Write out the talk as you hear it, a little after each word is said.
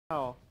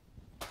Wow.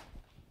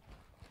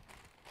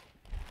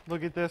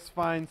 Look at this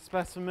fine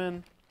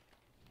specimen.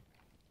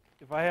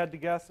 If I had to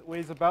guess, it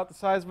weighs about the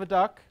size of a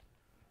duck.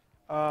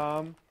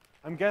 I'm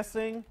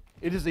guessing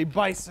it is a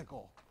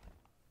bicycle.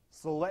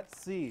 So let's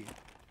see.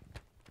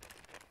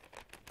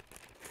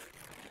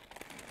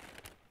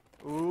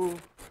 Ooh,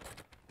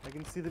 I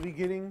can see the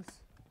beginnings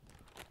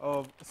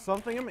of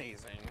something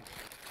amazing.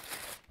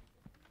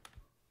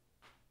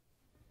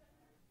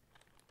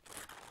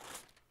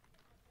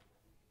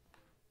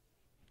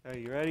 Are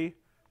you ready?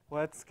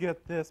 Let's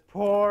get this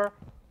pour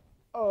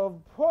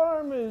of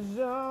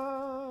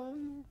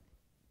Parmesan.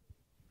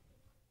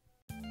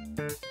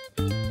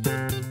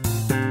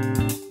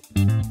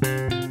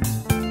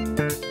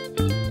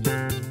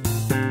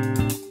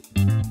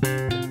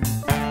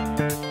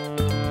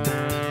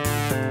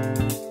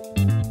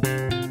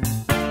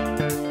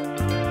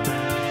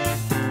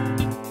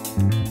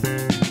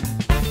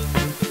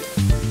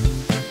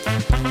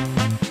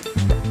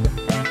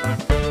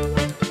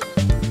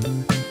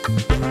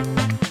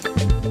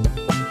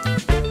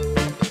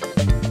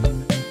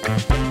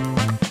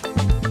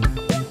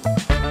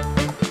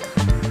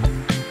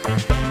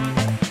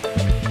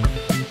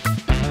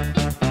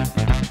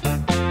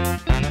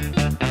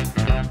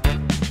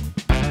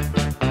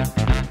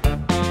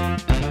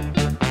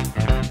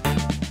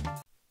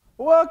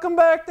 Welcome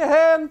back to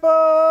Handful!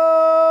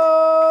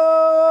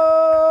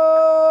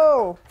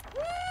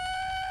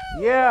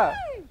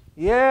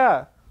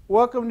 Yeah.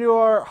 Welcome to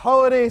our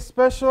holiday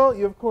special.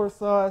 You, of course,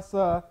 saw us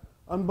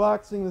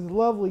unboxing this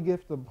lovely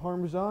gift of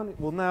Parmesan. It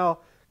will now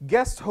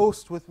guest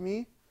host with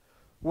me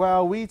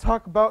while we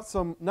talk about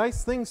some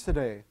nice things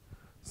today.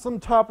 Some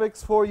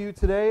topics for you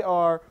today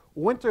are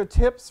winter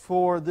tips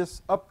for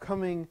this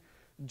upcoming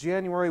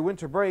January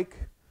winter break.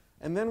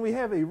 And then we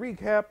have a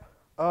recap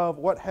of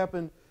what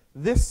happened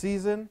this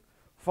season,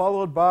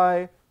 followed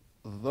by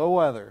the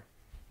weather.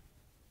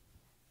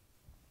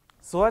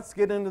 So let's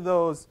get into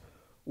those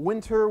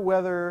winter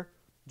weather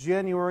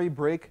January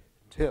break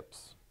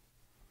tips.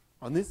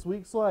 On this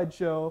week's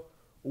slideshow,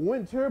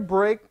 winter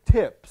break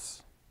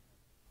tips.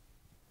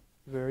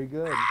 Very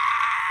good.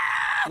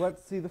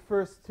 Let's see the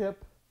first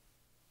tip.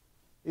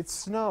 It's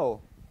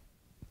snow.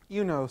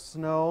 You know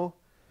snow.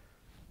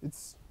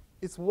 It's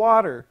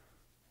water.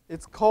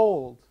 It's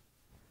cold.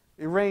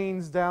 It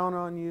rains down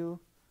on you.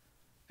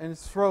 And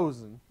it's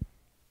frozen.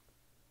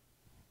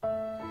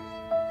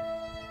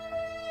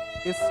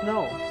 It's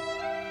snow.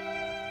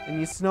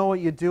 And you know what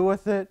you do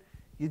with it?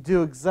 You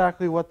do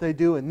exactly what they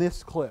do in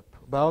this clip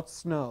about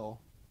snow.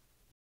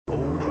 The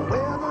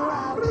weather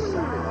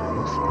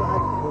outside is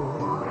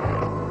frightful,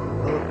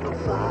 but the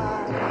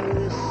fire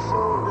is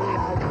so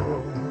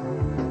delightful.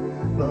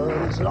 But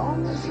as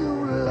long as you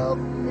love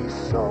me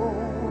so,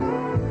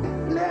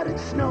 let it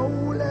snow,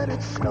 let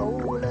it snow,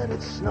 let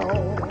it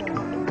snow.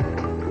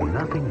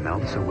 Nothing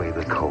melts away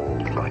the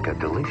cold like a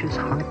delicious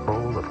hot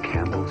bowl of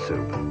Campbell's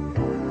soup.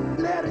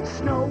 Let it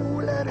snow,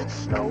 let it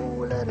snow,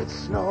 let it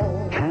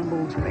snow.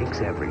 Campbell's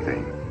makes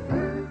everything.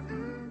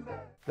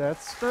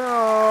 That's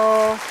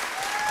snow.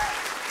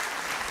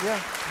 Yeah,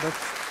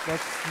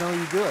 that's snow.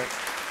 You do it.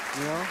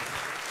 You know,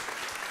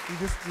 you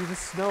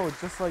just snow it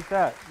just like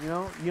that. You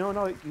know, you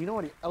know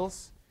what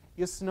else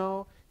you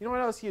snow. You know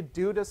what else you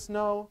do to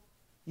snow?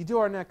 You do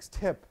our next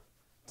tip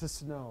to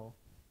snow.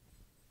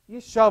 You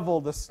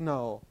shovel the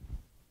snow.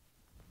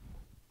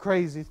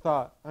 Crazy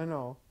thought, I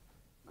know.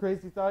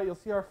 Crazy thought. You'll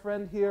see our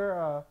friend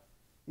here.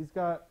 He's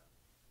got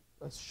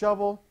a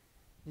shovel.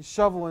 He's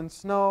shoveling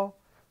snow.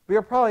 But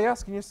you're probably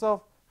asking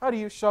yourself, how do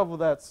you shovel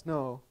that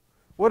snow?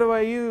 What do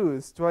I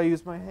use? Do I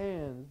use my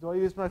hands? Do I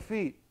use my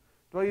feet?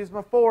 Do I use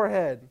my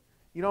forehead?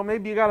 You know,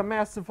 maybe you got a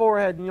massive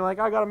forehead and you're like,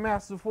 I got a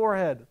massive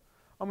forehead.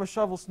 I'm going to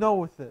shovel snow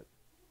with it.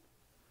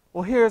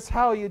 Well, here's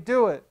how you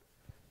do it.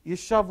 You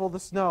shovel the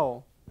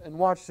snow. And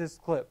watch this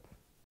clip.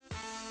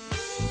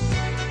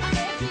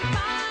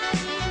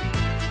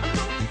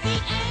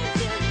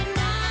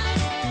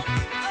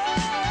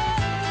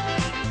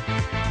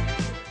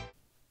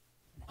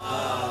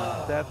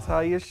 That's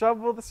how you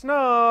shovel the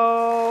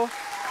snow.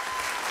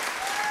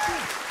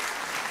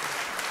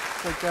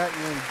 Just like that,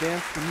 you're going to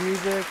dance to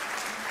music.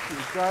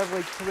 Your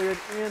driveway cleared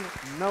in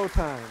no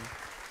time.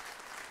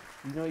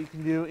 You know what you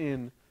can do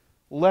in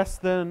less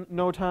than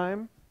no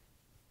time?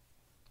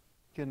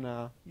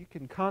 You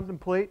can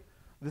contemplate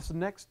this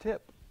next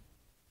tip.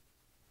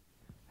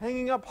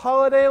 Hanging up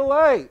holiday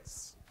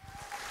lights.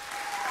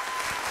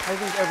 I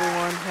think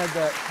everyone had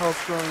that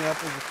house growing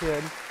up as a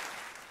kid.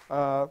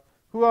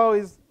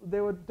 They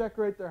would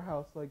decorate their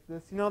house like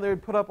this. You know, they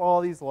would put up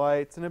all these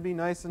lights, and it'd be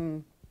nice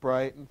and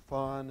bright and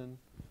fun, and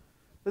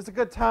it was a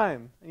good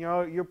time. You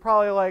know, you're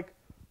probably like,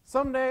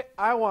 someday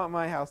I want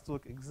my house to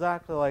look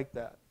exactly like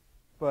that.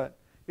 But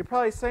you're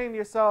probably saying to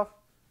yourself,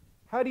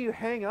 how do you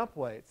hang up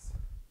lights?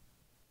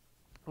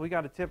 We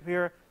got a tip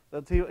here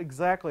that'll tell you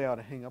exactly how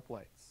to hang up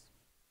lights.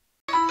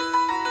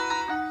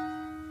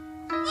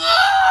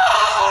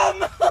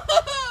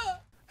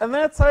 And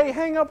that's how you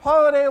hang up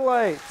holiday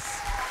lights.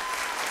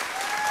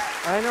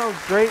 I know,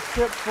 great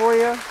tip for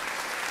you.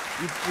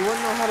 You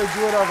wouldn't know how to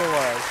do it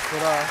otherwise. But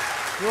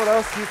you know what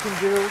else you can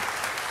do?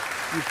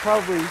 You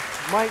probably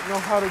might know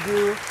how to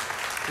do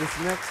this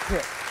next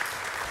tip.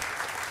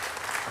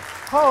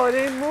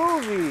 Holiday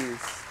movies.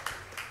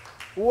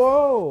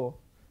 Whoa.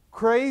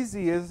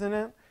 Crazy, isn't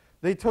it?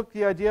 They took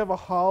the idea of a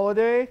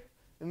holiday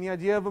and the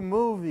idea of a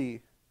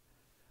movie,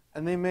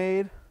 and they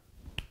made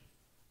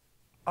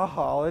a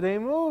holiday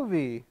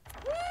movie.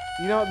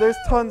 You know, there's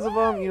tons of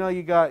them. You know,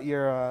 you got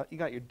your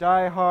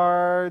Die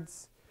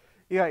Hards,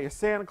 you got your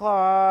Santa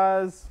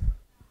Claus,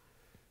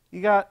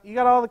 you got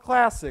all the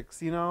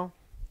classics. You know,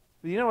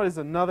 but you know what is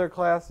another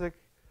classic?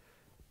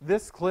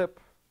 This clip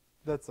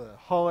that's a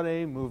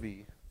holiday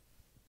movie.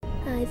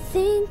 I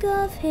think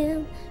of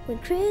him when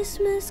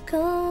Christmas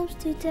comes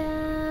to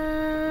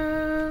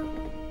town.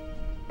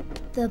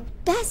 The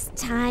best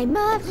time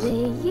of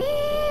the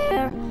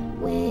year,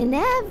 when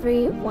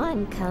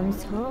everyone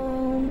comes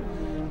home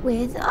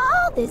with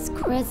all this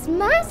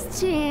Christmas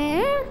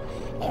cheer.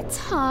 It's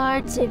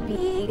hard to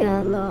be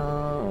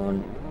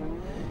alone.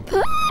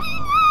 Putting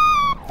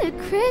up the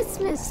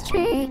Christmas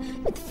tree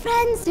with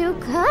friends who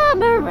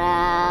come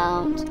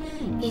around.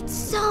 It's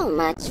so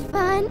much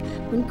fun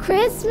when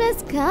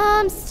Christmas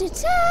comes to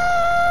town.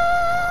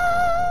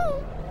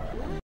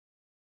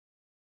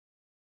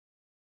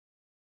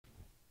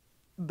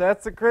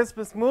 That's a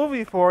Christmas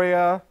movie for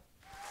you.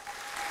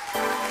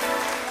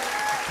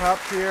 Top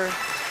tier.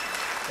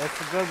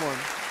 That's a good one.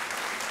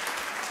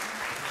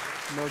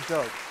 No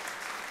joke.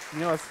 You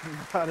know it's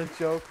not a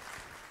joke?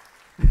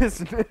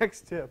 This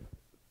next tip.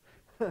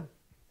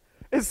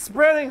 It's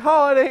spreading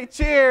holiday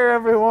cheer,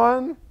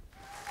 everyone.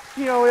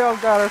 You know, we all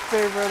got our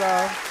favorite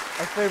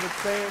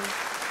saying.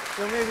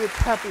 You know, maybe it's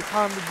Happy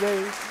Hanukkah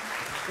Days.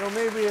 You know,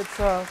 maybe it's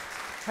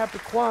Happy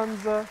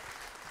Kwanzaa,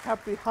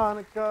 Happy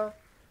Hanukkah,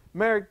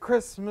 Merry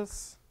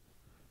Christmas,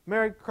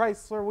 Merry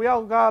Chrysler. We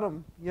all got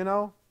them, you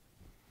know.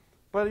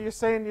 But you're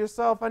saying to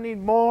yourself, I need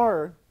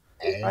more.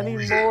 I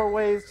need more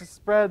ways to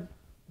spread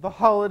the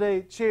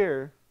holiday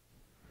cheer.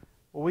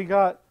 Well, we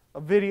got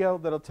a video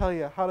that'll tell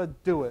you how to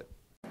do it.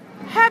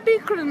 Happy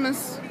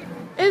Christmas.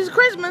 It's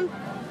Christmas.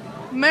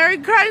 Merry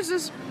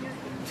Christmas.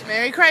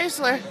 Merry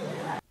Chrysler.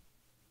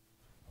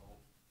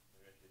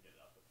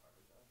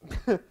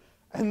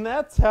 And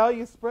that's how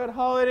you spread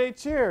holiday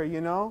cheer, you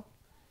know.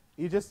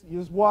 You're just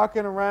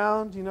walking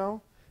around, you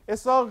know.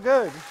 It's all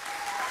good.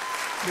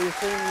 But you're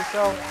saying to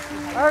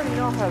yourself, I already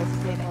know how to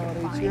spread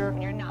holiday cheer.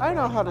 I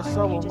know how to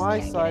shovel my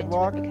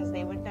sidewalk.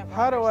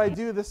 How do I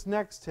do this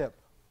next tip?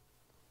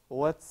 Well,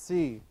 let's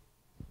see.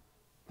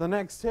 The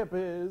next tip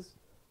is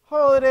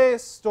holiday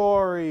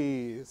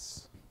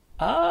stories.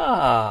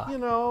 Ah. You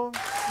know,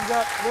 there's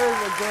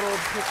a good old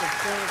pic of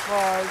Santa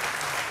Claus.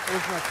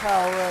 There's my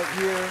towel right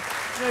here.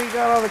 You know, you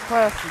got all the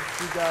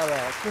classics. You got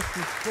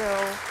Christmas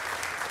Carol.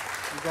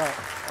 You got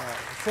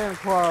Santa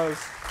Claus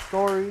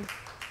story.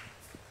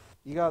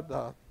 You got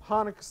the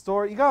Hanukkah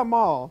story. You got them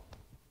all.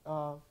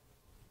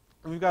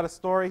 We've got a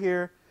story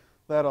here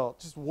that'll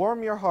just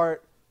warm your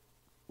heart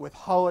with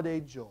holiday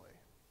joy.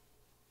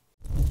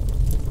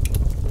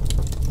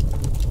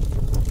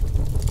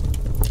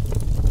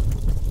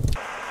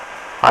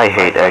 I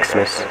hate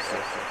Xmas.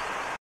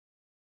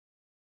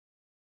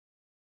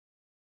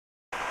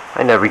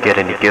 I never get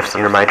any gifts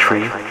under my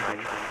tree.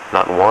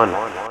 Not one.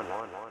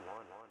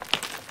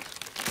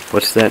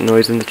 What's that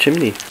noise in the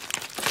chimney?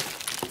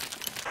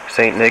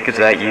 Saint Nick, is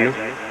that you?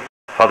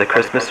 Father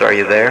Christmas, are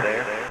you there?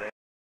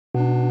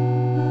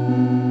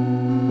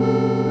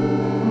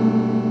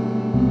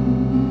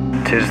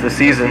 Tis the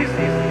season.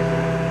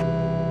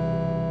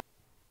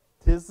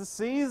 Tis the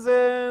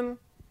season.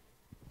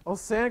 Oh,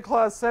 Santa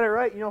Claus said it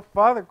right. You know,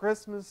 Father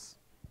Christmas.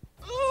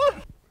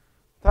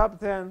 Top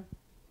 10.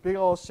 Big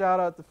old shout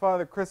out to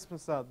Father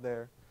Christmas out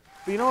there.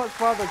 But you know what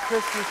Father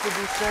Christmas would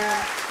be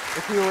saying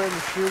if he were in the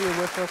studio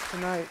with us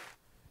tonight?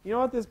 You know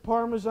what this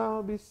Parmesan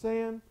would be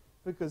saying?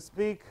 If we could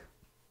speak.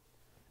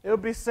 It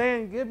would be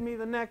saying, give me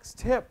the next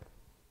tip.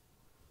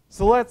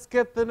 So let's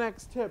get the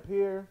next tip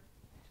here.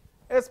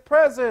 It's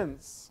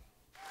presents.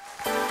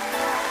 The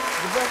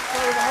best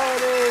part of the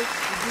holidays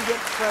is you get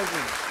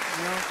presents,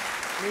 you know?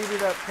 Maybe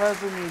that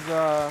present is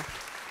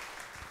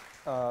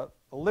a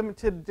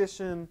limited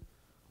edition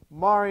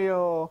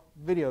Mario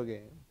video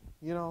game,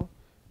 you know?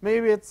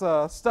 Maybe it's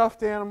a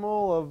stuffed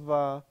animal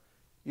of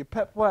your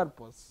pet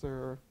platypus,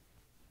 or,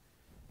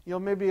 you know,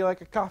 maybe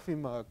like a coffee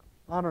mug.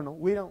 I don't know.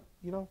 We don't,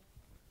 you know?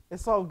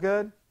 It's all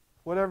good,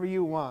 whatever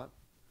you want.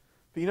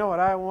 But you know what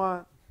I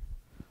want?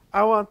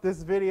 I want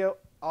this video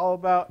all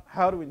about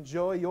how to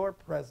enjoy your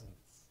presents.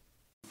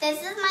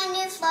 This is my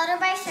new floater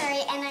by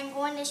Sherry, and I'm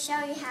going to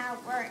show you how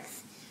it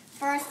works.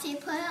 First, you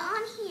put it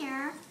on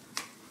here.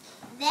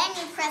 Then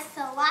you press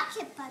the lock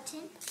it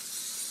button.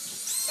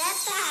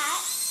 That's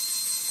that.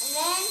 And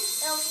then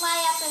it'll fly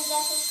up in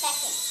just a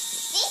second.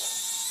 See?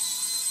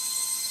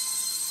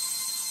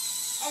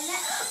 And then...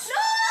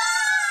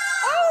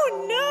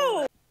 Oh,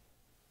 no!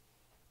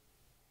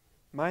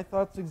 My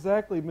thoughts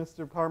exactly,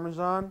 Mr.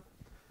 Parmesan.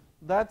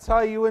 That's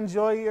how you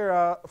enjoy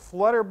your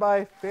Flutter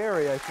by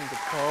Fairy, I think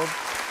it's called.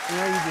 You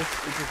know, it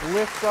just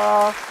lifts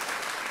off.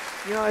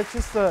 you know, it's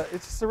just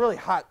a really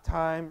hot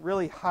time,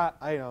 really hot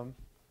item.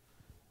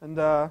 And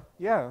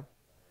yeah.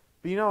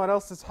 But you know what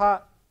else is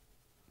hot?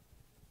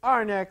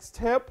 Our next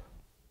tip,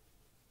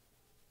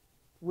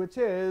 which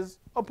is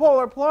a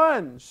polar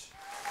plunge.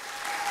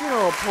 You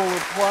know, a polar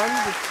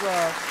plunge. It's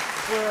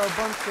where a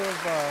bunch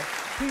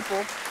of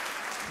people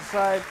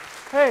decide,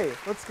 hey,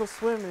 let's go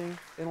swimming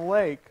in a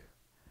lake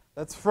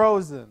that's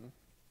frozen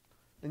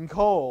and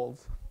cold.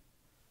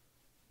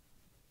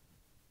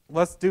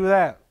 Let's do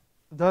that.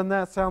 Doesn't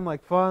that sound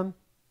like fun?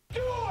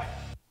 Do it!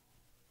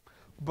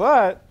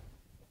 But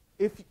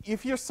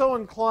if you're so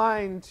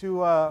inclined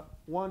to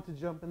want to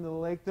jump into the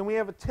lake, then we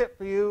have a tip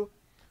for you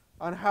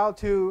on how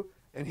to,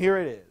 and here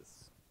it is.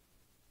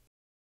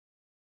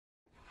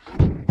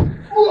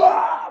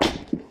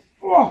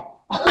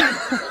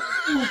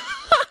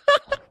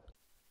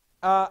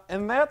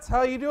 And that's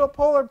how you do a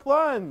polar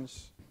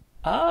plunge.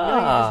 You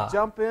just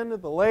jump into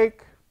the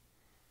lake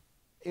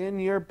in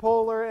your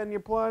polar and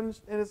your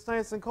plunge, and it's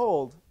nice and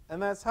cold.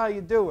 And that's how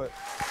you do it.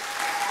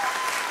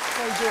 That's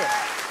how you do it.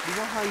 You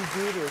know how you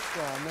do this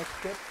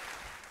next tip?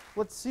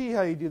 Let's see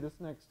how you do this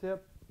next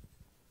tip.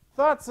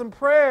 Thoughts and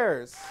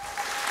prayers.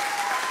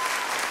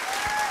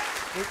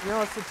 You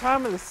know, it's the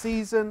time of the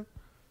season.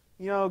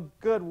 You know,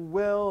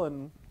 goodwill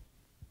and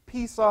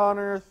peace on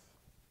earth.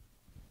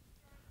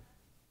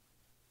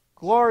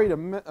 Glory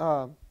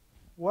to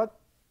what?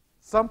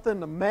 Something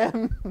to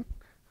men.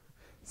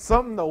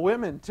 Something to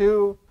women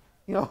too.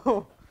 You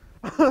know,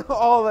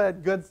 all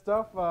that good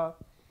stuff.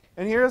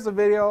 And here's a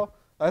video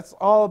that's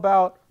all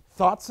about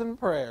thoughts and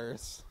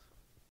prayers.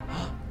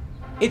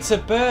 It's a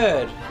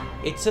bird.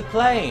 It's a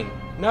plane.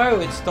 No,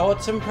 it's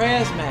thoughts and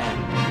prayers, man.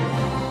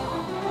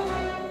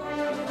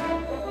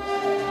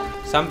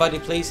 Somebody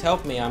please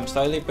help me. I'm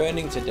slowly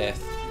burning to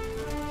death.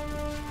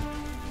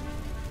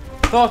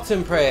 Thoughts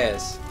and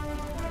prayers.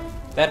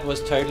 That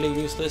was totally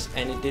useless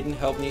and it didn't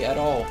help me at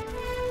all.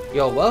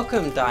 You're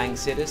welcome, dying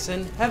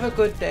citizen. Have a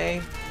good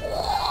day.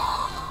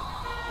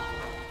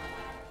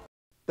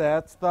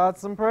 That's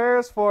thoughts and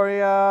prayers for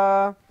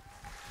ya.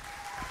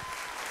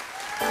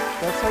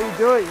 That's how you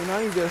do it, you know,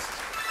 you just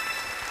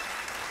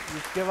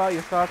give out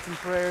your thoughts and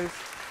prayers.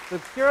 The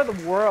cure of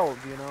the world,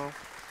 you know.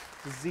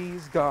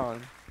 Disease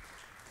gone.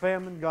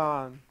 Famine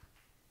gone.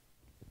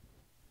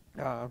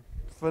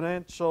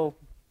 Financial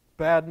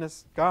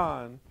badness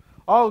gone.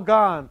 All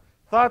gone.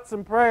 Thoughts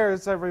and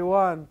prayers,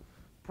 everyone.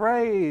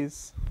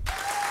 Praise.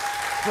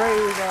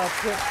 Praise our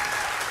tips.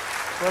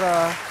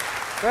 But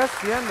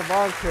that's the end of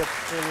our tips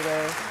for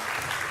today.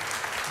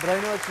 But I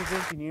know what you're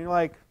thinking. You're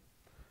like,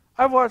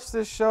 I've watched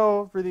this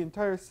show for the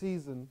entire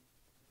season.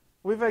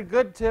 We've had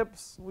good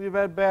tips, we've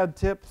had bad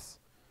tips,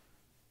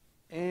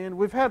 and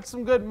we've had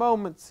some good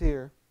moments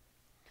here.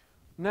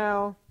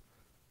 Now,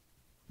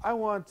 I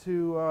want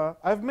to,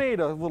 I've made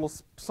a little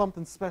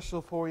something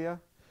special for you.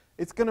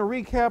 It's going to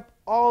recap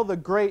all the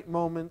great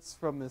moments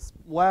from this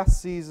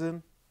last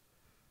season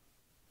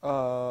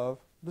of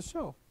the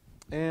show.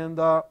 And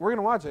we're going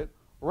to watch it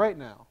right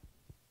now.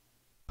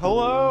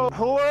 Hello,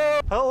 hello,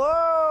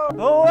 hello,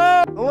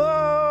 hello,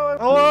 hello,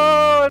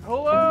 hello,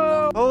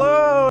 hello,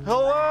 hello,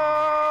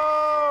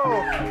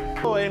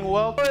 hello, and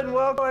welcome, and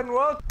welcome, and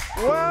welcome,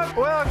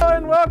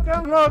 and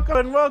welcome, welcome,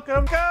 and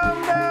welcome,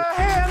 come to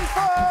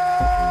Handful!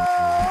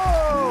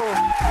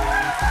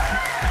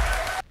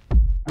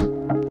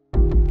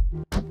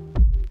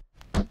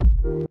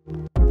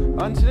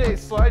 On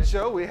today's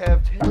slideshow, we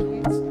have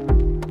 10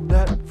 tweets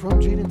that from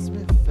Jaden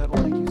Smith that'll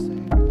make you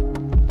say,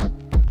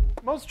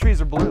 most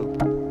trees are blue.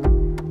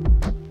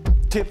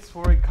 Tips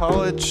for a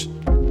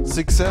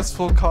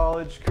successful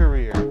college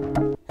career.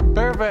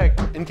 Perfect.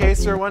 In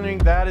case you're wondering,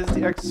 that is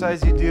the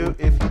exercise you do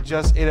if you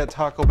just ate at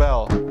Taco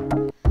Bell.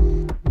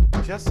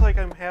 Just like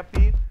I'm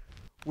happy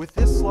with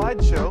this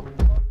slideshow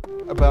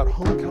about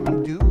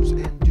homecoming do's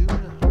and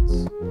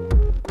do-nots.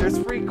 There's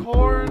free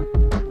corn.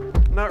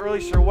 I'm not really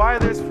sure why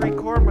there's free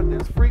corn, but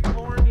there's free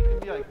corn. You can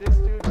be like this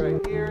dude right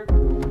here.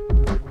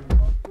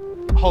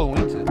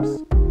 Halloween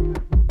tips.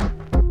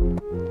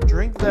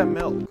 Drink that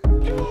milk.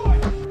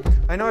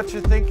 I know what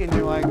you're thinking.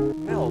 You're like,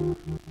 milk.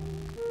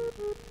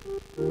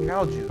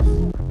 Cow juice.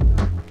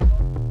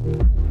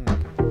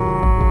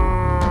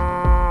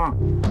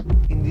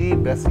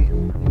 Indeed, Bessie.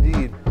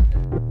 Indeed.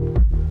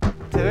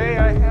 Today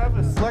I have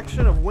a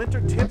selection of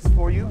winter tips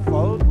for you,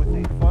 followed with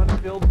a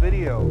fun-filled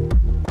video.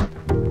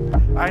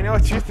 I know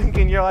what you're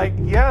thinking. You're like,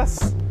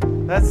 yes,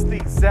 that's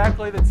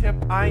exactly the tip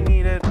I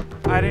needed.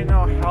 I didn't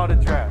know how to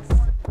dress.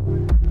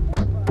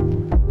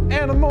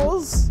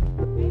 Animals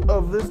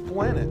of this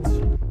planet.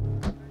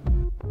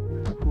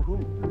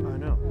 I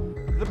know.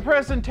 The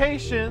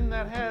presentation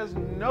that has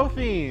no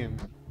theme.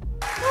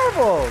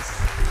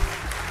 Marbles.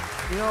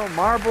 You know,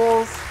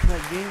 marbles,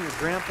 that game your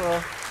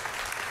grandpa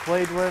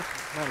played with.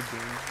 Not a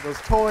game.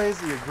 Those toys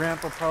that your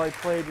grandpa probably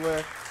played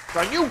with.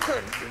 Like, you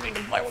need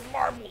to play with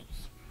marbles.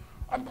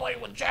 I'm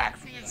playing with Jack.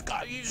 You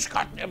just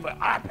got them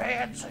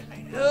iPads, and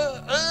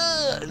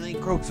then he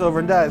croaks over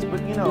and dies.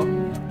 But you know,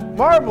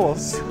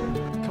 marbles.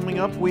 Coming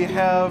up, we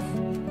have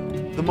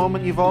the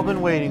moment you've all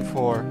been waiting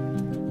for: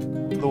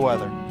 the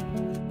weather.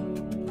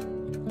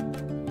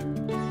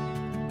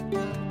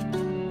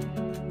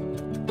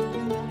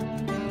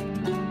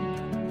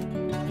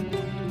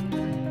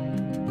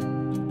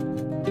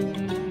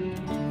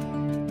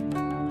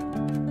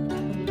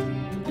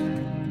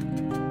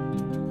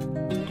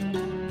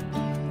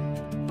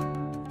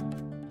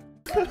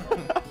 Woo!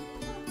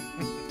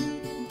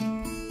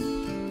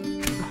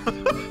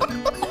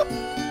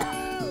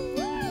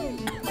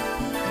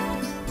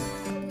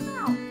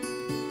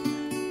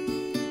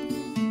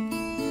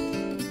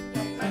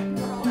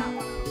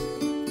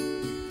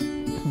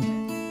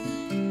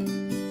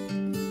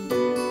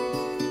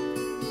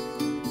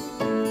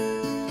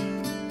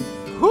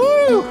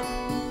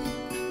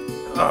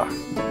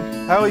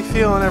 How are we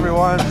feeling,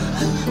 everyone?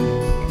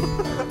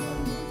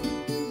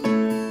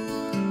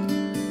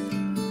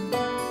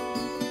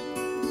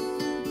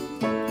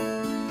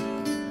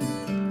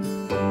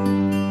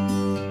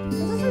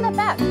 This isn't that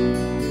bad,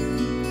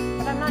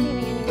 but I'm not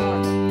eating any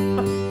more.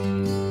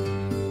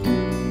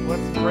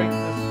 Let's break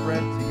this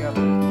bread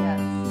together. Yes.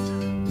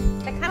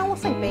 That kind of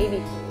looks like baby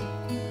food.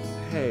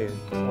 Hey,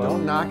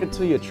 don't knock it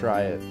till you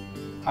try it.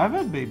 I've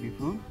had baby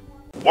food.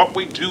 What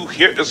we do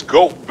here is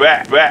go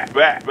back.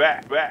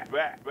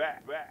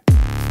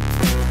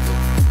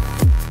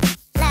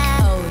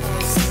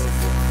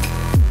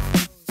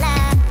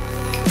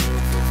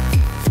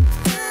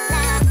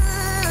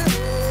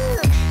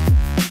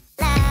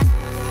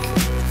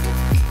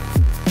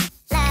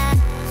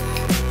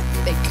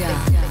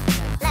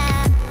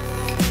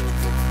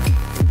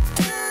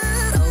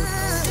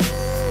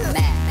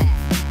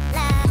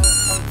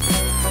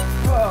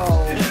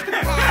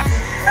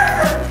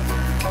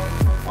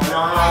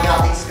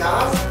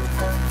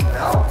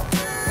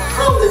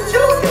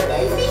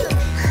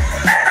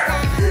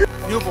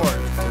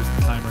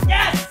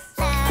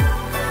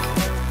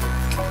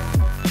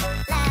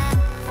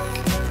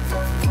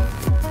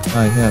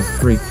 I have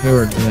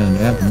prepared an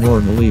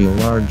abnormally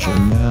large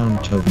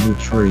amount of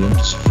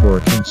nutrients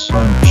for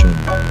consumption.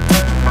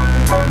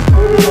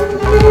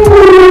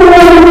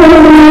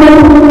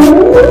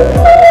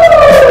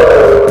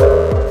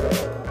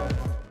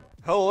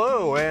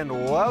 Hello and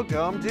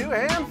welcome to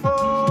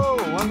Handful!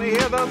 Let me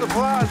hear those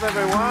applause,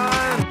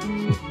 everyone!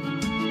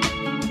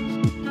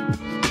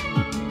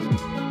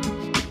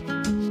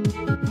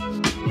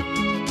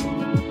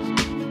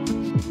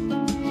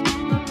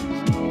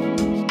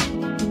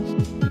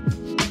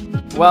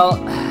 Well,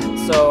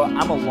 so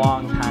I'm a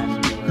long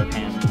time viewer of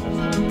Handful.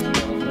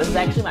 This is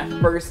actually my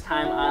first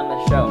time on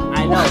the show.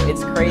 I know,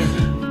 it's crazy.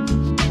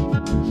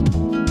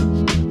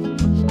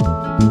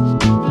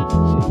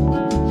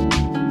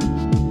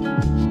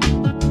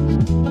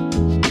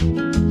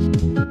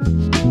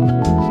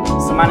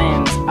 So my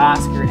name's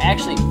Oscar.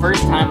 Actually,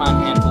 first time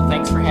on Handful.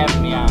 Thanks for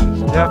having me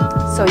on. Yep.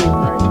 So you've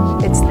heard.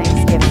 It's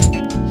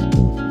Thanksgiving.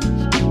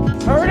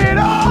 Turn it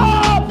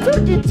up!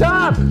 Turkey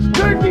time!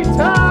 Turkey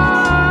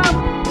time!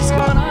 What's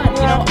going on?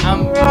 You know,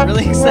 I'm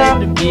really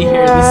excited to be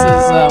here. This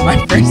is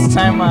my first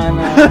time on...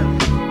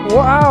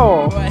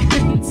 Wow!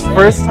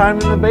 First time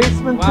in the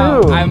basement,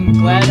 wow, too. I'm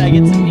glad I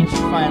get to meet you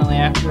finally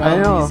after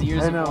all these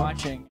years of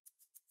watching.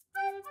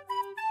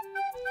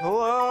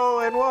 Hello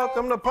and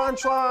welcome to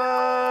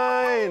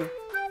Punchline!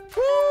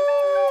 Woo!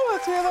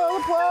 Let's hear the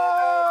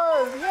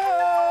applause!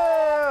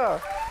 Yeah!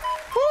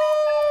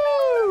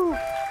 Woo!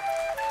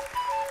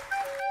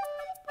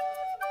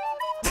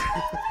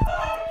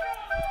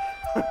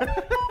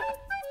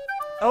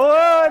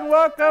 Hello and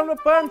welcome to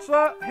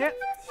Punchline!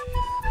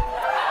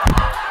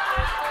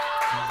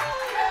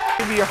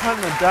 Maybe you're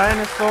hunting a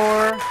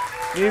dinosaur,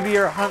 maybe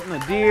you're hunting a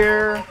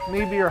deer,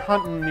 maybe you're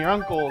hunting your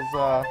uncle's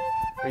or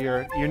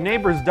your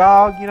neighbor's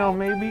dog, you know,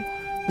 maybe.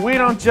 We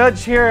don't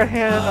judge here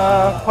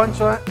at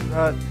Punchline.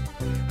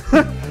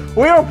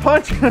 We don't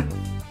punch.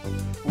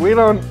 We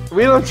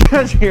don't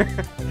judge here.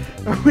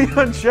 We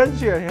don't judge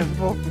here at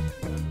Handful.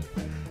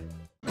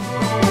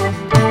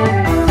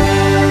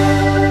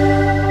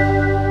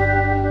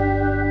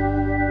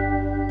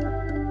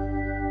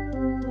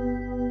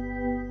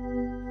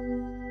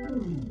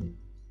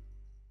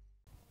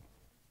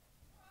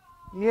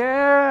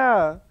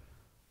 Yeah,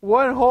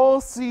 one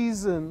whole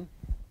season.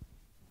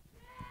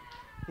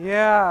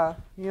 Yeah,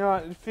 you know,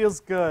 it feels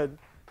good.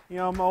 You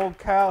know, my old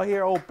Cal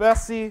here, old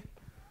Bessie,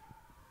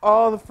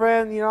 all the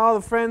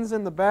friends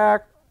in the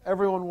back,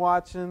 everyone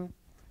watching.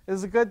 It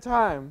was a good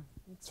time.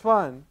 It's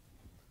fun.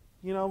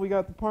 You know, we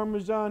got the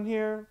Parmesan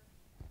here.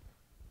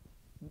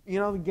 You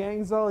know, the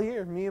gang's all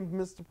here. Me and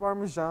Mr.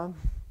 Parmesan.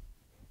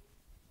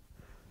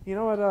 You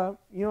know what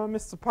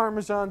Mr.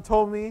 Parmesan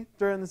told me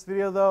during this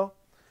video, though?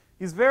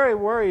 He's very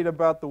worried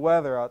about the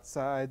weather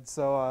outside,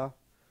 so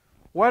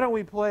why don't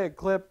we play a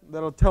clip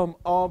that'll tell him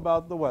all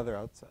about the weather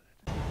outside.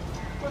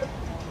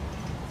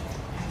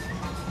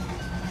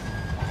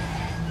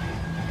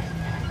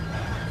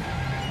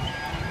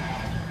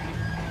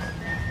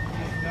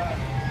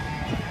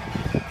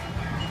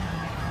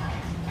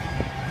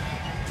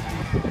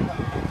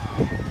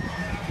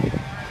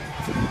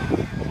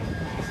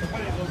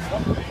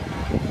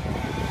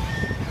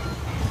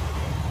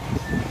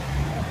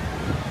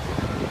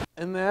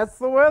 And that's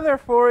the weather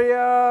for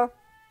ya.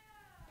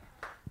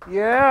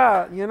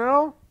 Yeah, you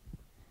know,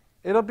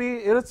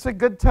 it's a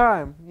good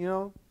time, you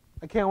know.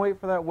 I can't wait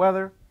for that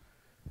weather.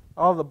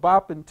 All the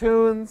bopping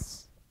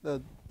tunes,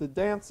 the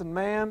dancing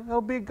man.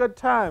 It'll be a good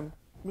time.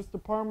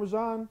 Mr.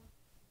 Parmesan,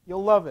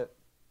 you'll love it.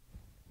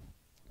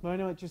 I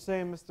know what you're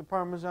saying, Mr.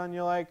 Parmesan.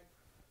 You're like,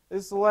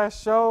 this is the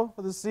last show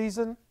of the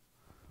season.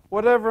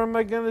 Whatever am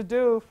I going to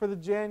do for the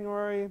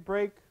January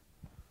break?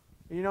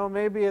 You know,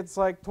 maybe it's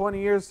like 20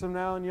 years from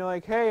now and you're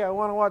like, hey, I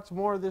want to watch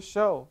more of this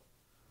show.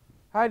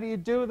 How do you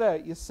do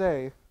that, you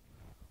say?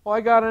 Well,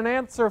 I got an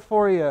answer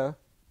for you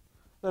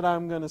that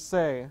I'm going to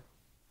say.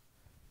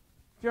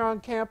 If you're on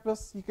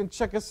campus, you can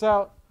check us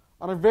out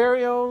on our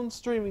very own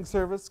streaming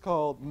service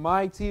called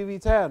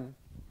MyTV10.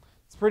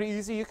 It's pretty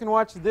easy. You can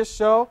watch this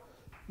show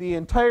the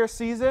entire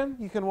season.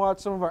 You can watch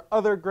some of our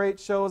other great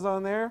shows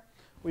on there.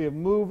 We have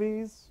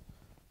movies,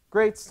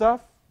 great stuff.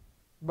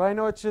 But I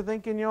know what you're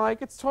thinking. You're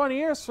like, it's 20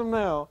 years from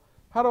now.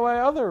 How do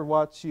I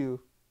watch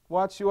you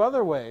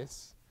other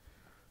ways?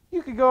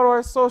 You could go to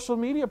our social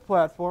media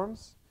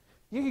platforms.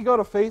 You could go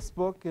to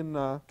Facebook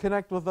and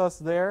connect with us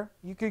there.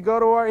 You could go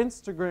to our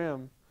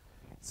Instagram,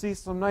 see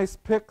some nice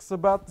pics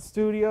about the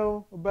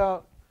studio,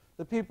 about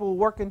the people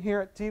working here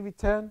at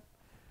TV10.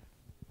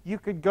 You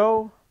could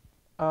go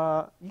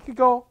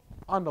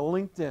onto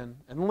LinkedIn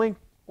and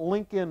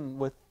link in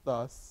with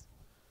us.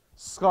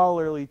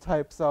 Scholarly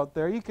types out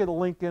there. You could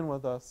link in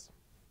with us.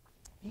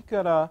 You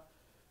could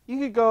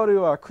go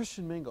to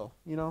Christian Mingle.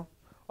 You know,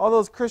 all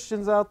those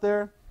Christians out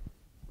there.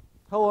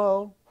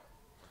 Hello.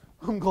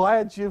 I'm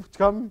glad you've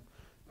come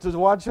to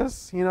watch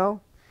us. You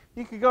know,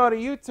 you could go to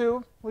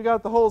YouTube. We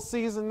got the whole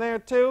season there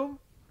too.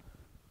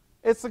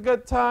 It's a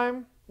good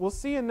time. We'll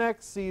see you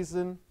next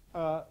season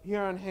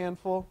here on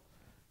Handful.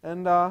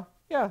 And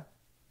yeah,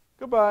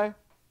 goodbye.